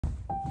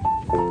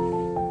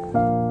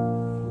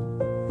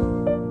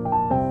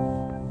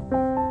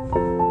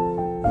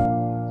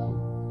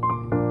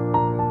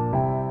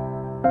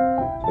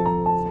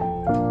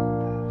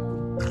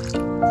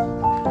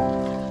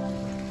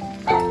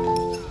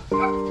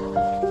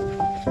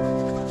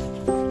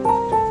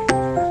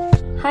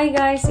Hi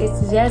guys,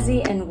 it's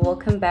Jazzy and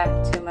welcome back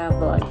to my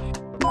vlog.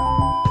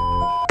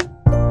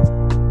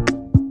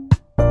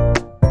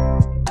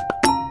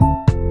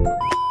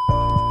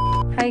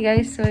 Hi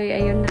guys, so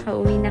ayun,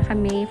 nakauwi na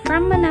kami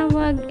from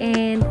Manawag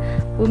and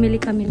bumili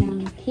kami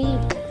ng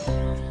cake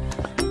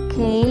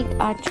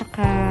at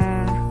saka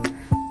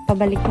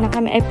pabalik na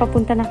kami, ay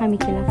papunta na kami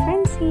kila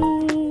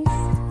Francis.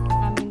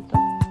 Namin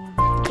tong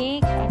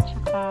cake at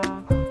saka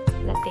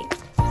latte.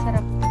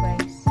 Sarap po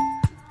guys.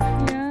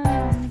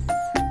 Yes.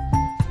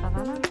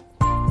 Tara na.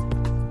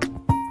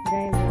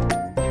 Driver.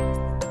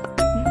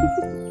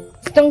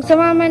 Itong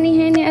sumama ni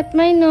Henny at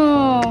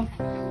Mayno.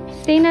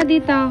 Stay na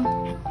dito.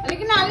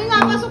 Halika na,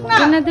 pasok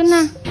na. Doon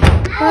na.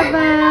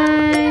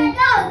 Bye-bye.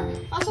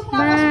 Pasok na,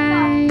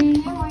 Bye.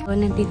 So,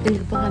 nandito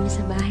na po kami sa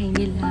bahay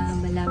nila,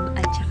 Malab,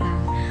 at saka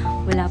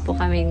wala po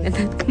kaming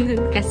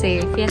natutulog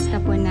kasi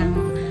fiesta po ng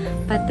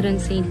patron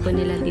saint po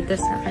nila dito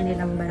sa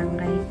kanilang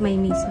barangay. May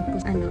misa po.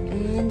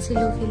 And si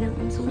Luffy lang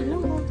ang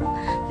sumalong.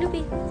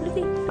 Luffy,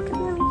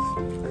 come on.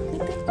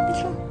 Dito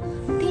siya.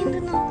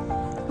 Tingnan na.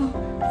 Oh,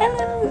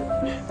 hello.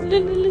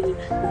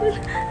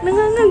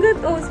 Nangangagat.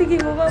 Oh, sige,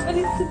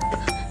 mapapalitan ka.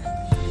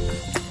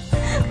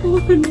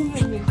 Oo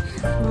naman eh.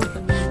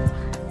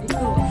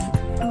 Ikaw.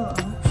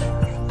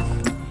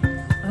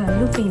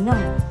 Luffy na.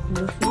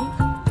 Luffy?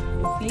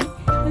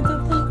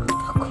 Natatakot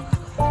ako.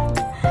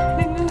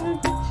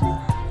 Nangangagat siya.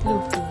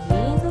 Luffy,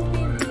 baby.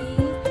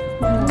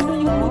 Ano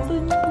yung mata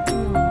niya?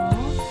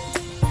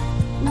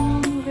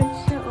 Nangangagat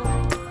siya, oh.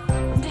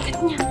 Ang bigat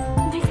niya.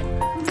 Ang bigat ni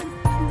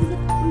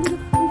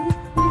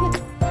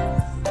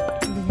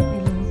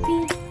Luffy.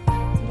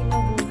 Hindi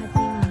mabuhat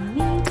ni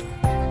Mami.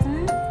 Ha?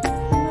 Hindi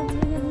mabuhat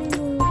ni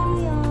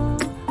Luffy, ah.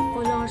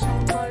 Wala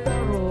siyang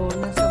kalaro.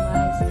 Nasa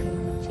bahay sa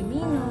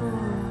Chimino.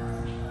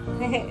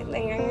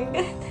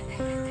 Nangangagat.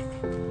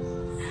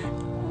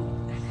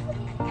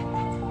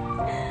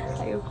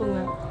 Ayoko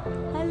nga.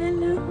 Hello,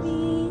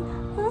 Luffy.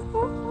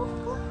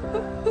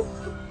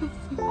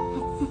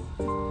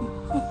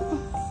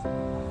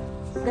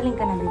 Galing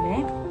ka na,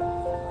 bebe?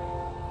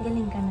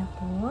 Galing ka na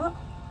po?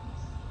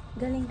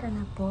 Galing ka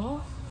na po?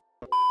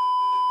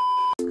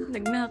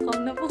 Nagnakaw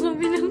na po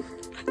kami ng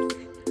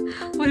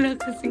wala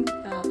kasing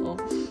tao.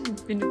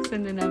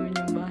 Pinuksan na namin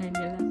yung bahay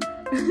nila.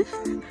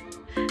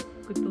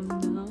 Gutom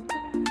na.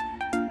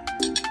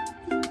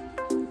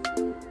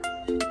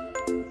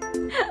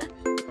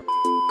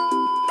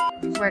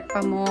 Work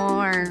pa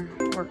more.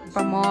 Work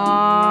pa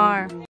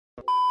more.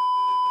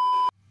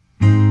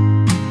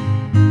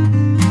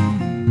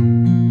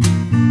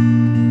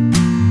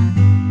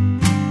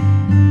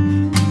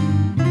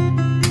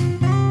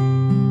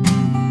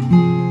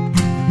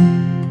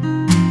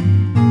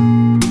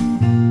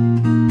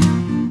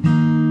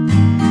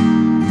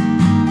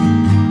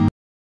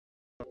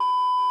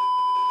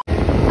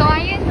 So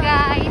ayun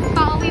guys,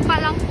 pauwi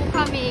pa lang po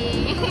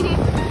kami.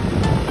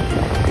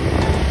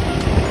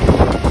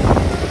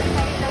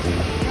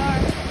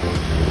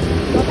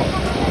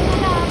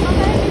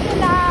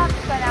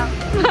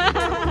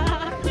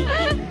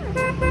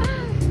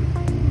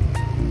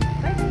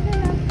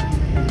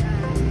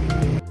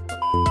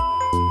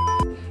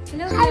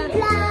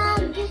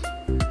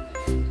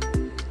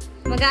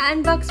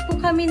 Mag-unbox po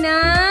kami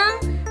ng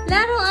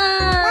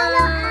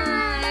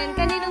laruan.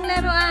 Kaninong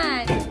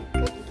laruan?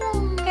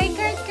 Kay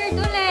Kurt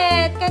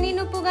ulit.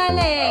 Kanino po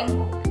galing?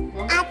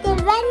 Ate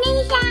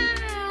Vanessa!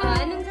 Oh,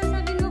 anong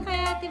sasabihin mo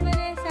kay Ate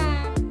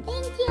Vanessa?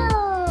 Thank you!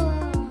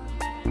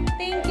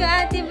 Thank you,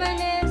 Ate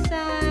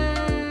Vanessa!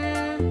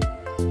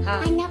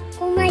 Anak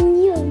ko man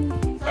yun.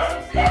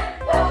 Sa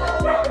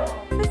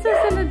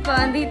susunod po,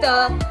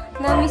 andito.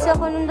 Namiss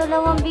ako ng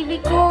dalawang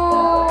bibi ko.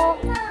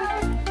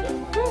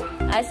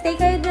 Stay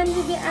kayo dyan,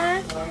 bibi, ah.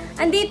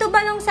 Andito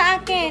balong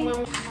sa akin.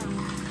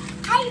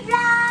 Hi,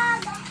 vlog!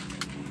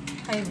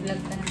 Hi,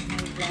 vlog ka na.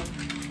 Hi, vlog.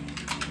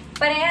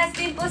 Parehas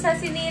din po sa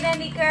sinira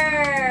ni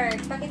Kurt.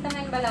 Pakita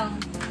nga yung balong.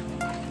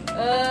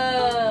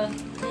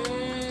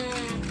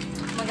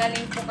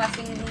 Magaling po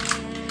kasing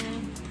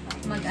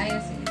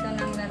mag-ayos ito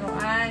ng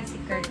laruan. Si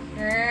Kurt.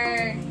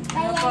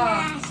 Ano po?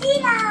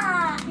 Sila!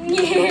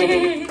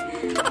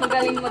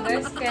 Magaling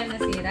mag-ayos kaya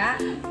nasira?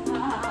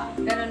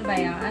 Ganun ba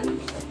yan?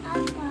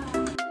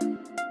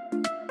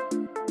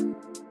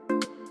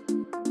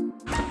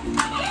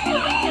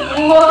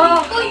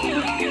 Wow!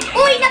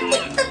 Uy!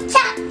 Nag-tiktok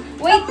siya!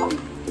 Wait!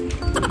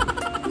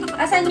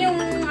 Asan yung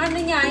ano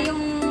niya? Yung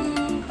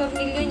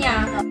tornilyo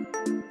niya?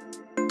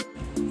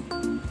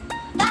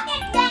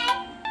 Bakit,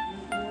 Dad?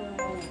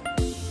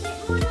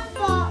 Muna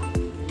po.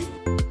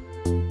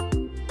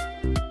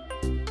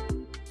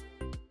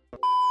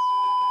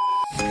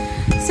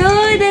 So,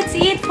 that's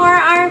it for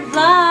our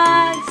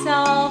vlog.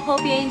 So,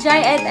 hope you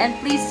enjoy it and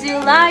please do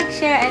like,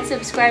 share, and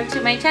subscribe to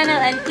my channel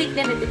and click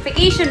the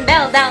notification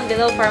bell down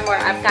below for more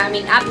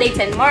upcoming updates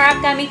and more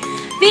upcoming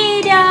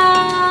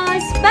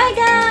videos. Bye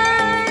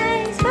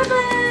guys!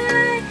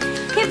 Bye-bye!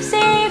 Keep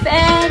safe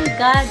and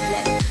God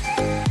bless.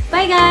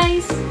 Bye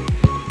guys!